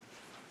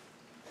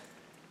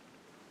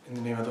In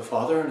the name of the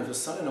Father, and of the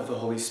Son, and of the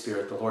Holy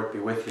Spirit, the Lord be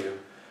with you.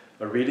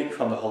 A reading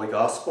from the Holy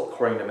Gospel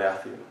according to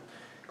Matthew.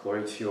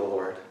 Glory to you, O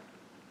Lord.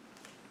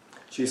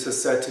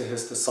 Jesus said to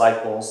his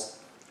disciples,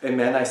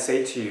 "Amen, I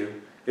say to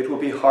you, it will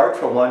be hard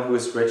for one who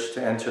is rich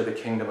to enter the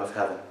kingdom of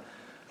heaven.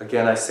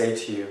 Again, I say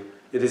to you,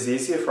 it is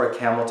easier for a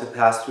camel to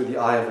pass through the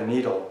eye of a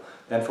needle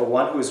than for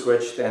one who is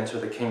rich to enter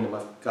the kingdom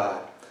of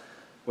God."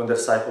 When the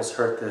disciples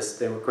heard this,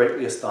 they were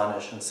greatly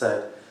astonished and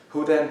said,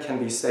 "Who then can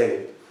be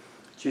saved?"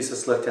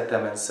 Jesus looked at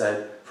them and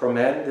said, "For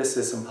men this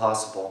is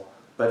impossible,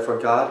 but for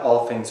God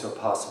all things are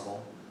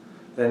possible."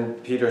 Then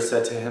Peter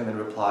said to him in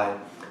reply,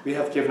 "We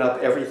have given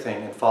up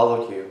everything and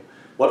followed you.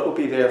 What will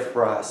be there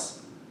for us?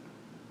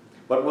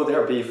 What will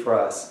there be for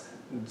us?"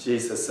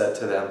 Jesus said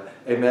to them,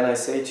 "Amen, I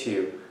say to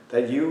you,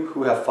 that you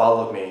who have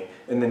followed me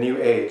in the new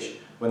age,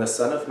 when the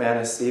Son of Man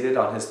is seated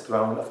on his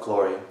throne of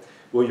glory,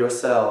 will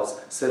yourselves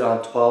sit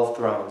on 12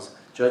 thrones,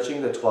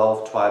 judging the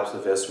 12 tribes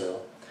of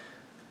Israel.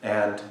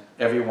 And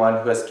everyone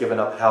who has given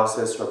up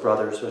houses or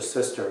brothers or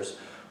sisters,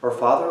 or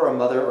father or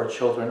mother or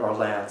children or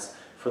lands,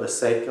 for the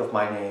sake of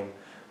my name,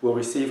 will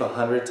receive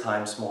 100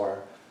 times more,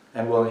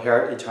 and will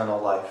inherit eternal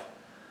life.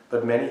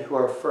 But many who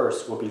are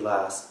first will be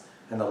last,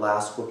 and the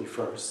last will be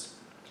first."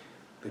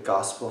 The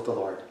Gospel of the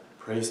Lord.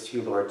 Praise to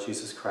you, Lord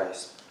Jesus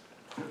Christ.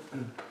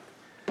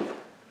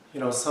 You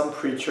know, some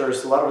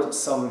preachers, a lot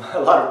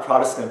of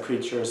Protestant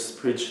preachers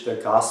preach the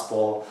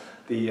gospel,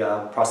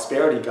 the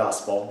prosperity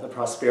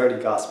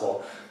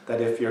gospel, that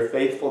if you're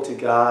faithful to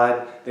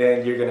God,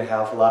 then you're going to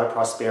have a lot of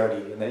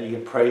prosperity, and that you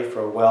can pray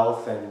for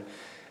wealth and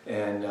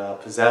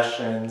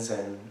possessions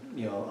and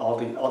all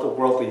the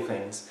worldly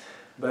things.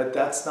 But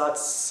that's not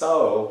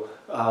so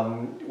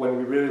when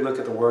we really look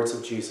at the words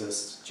of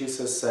Jesus.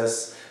 Jesus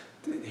says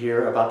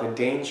here about the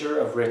danger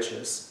of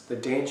riches. The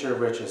danger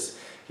of riches.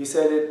 He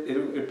said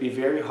it would be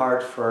very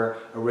hard for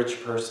a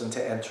rich person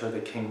to enter the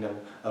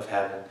kingdom of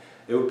heaven.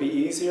 It would be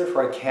easier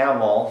for a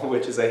camel,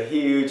 which is a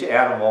huge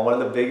animal, one of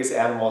the biggest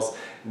animals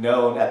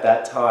known at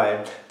that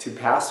time, to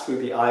pass through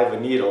the eye of a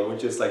needle,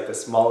 which is like the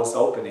smallest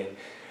opening.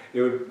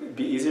 It would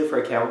be easier for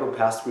a camel to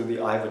pass through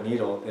the eye of a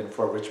needle than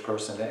for a rich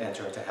person to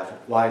enter into heaven.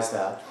 Why is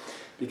that?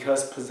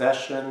 Because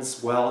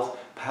possessions, wealth,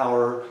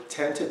 power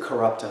tend to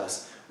corrupt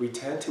us. We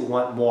tend to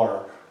want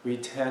more. We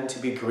tend to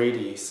be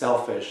greedy,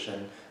 selfish,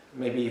 and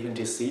maybe even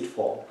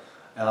deceitful.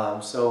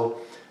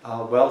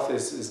 Wealth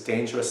is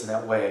dangerous in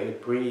that way.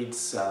 It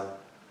breeds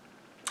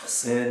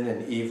sin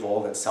and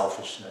evil and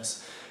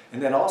selfishness.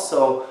 And then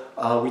also,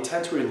 we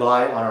tend to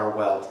rely on our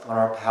wealth, on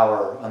our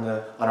power,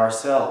 on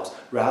ourselves,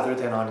 rather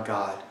than on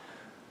God.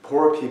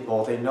 Poor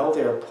people, they know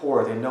they are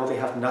poor, they know they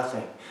have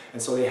nothing,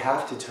 and so they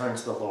have to turn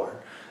to the Lord.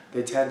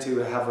 They tend to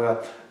have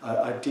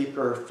a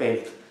deeper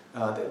faith.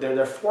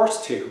 They're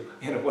forced to,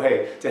 in a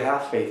way, to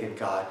have faith in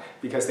God,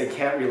 because they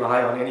can't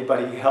rely on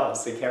anybody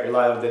else. They can't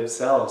rely on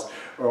themselves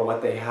or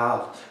what they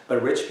have.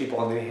 But rich people,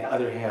 on the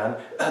other hand,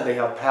 they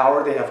have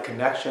power, they have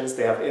connections,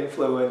 they have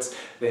influence,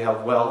 they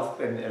have wealth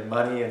and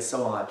money and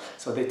so on.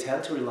 So they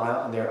tend to rely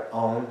on their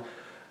own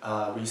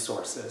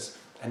resources,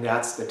 and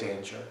that's the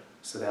danger.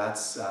 So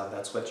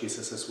that's what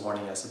Jesus is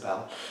warning us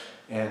about.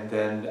 And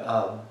then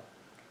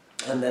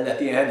at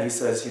the end he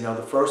says, the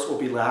first will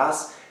be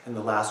last, and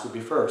the last will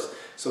be first.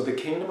 So the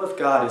kingdom of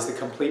God is the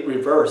complete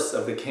reverse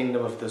of the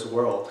kingdom of this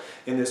world.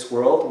 In this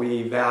world,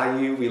 we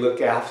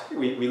look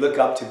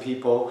up to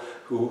people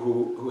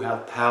who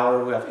have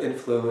power, who have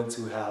influence,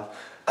 who have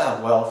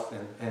wealth,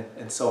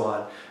 and so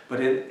on.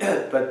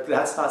 But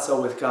that's not so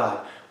with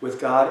God. With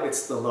God,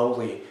 it's the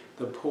lowly,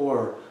 the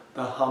poor,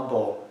 the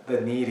humble,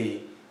 the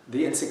needy,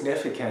 the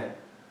insignificant,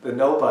 the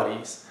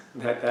nobodies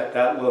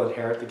that will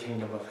inherit the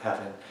kingdom of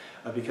heaven.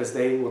 Because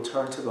they will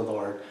turn to the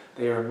Lord.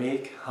 They are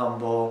meek,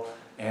 humble,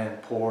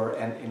 and poor,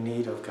 and in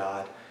need of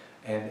God,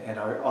 and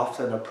are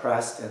often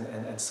oppressed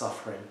and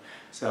suffering.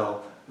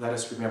 So let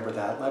us remember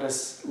that. Let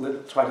us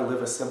try to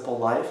live a simple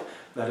life.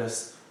 Let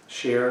us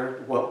share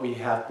what we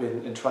have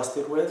been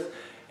entrusted with,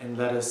 and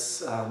let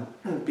us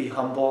be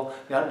humble,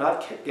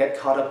 not get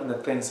caught up in the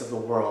things of the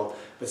world,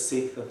 but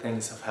seek the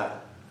things of heaven.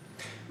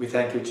 We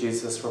thank you,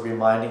 Jesus, for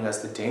reminding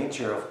us the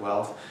danger of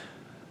wealth.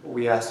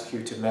 We ask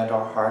you to mend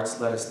our hearts.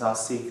 Let us not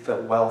seek the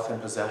wealth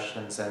and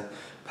possessions and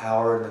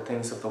power and the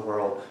things of the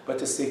world, but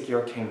to seek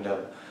your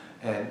kingdom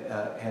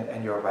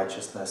and your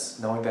righteousness,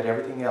 knowing that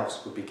everything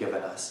else will be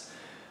given us.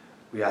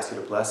 We ask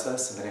you to bless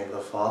us in the name of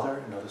the Father,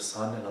 and of the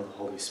Son, and of the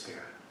Holy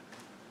Spirit.